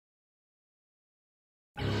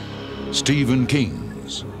Stephen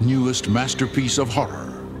King's newest masterpiece of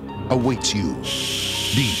horror awaits you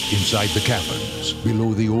deep inside the caverns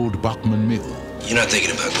below the old Bachman Mill. You're not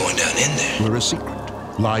thinking about going down in there? Where a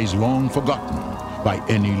secret lies long forgotten by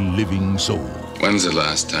any living soul. When's the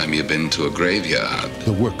last time you've been to a graveyard?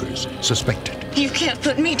 The workers suspect it. You can't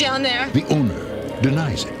put me down there. The owner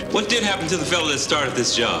denies it. What did happen to the fellow that started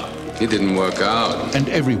this job? It didn't work out. And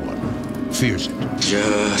everyone fears it.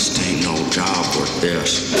 Just ain't no job worth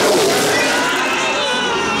this.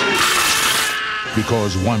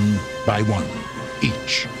 Because one by one,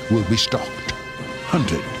 each will be stalked,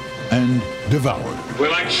 hunted, and devoured.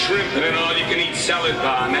 We're like shrimp in an all-you-can-eat salad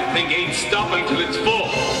bar, and that thing ain't stopping till it's full.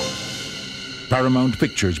 Paramount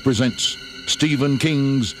Pictures presents Stephen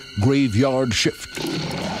King's Graveyard Shift.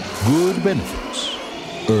 Good benefits,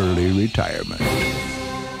 early retirement.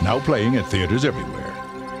 Now playing at theaters everywhere.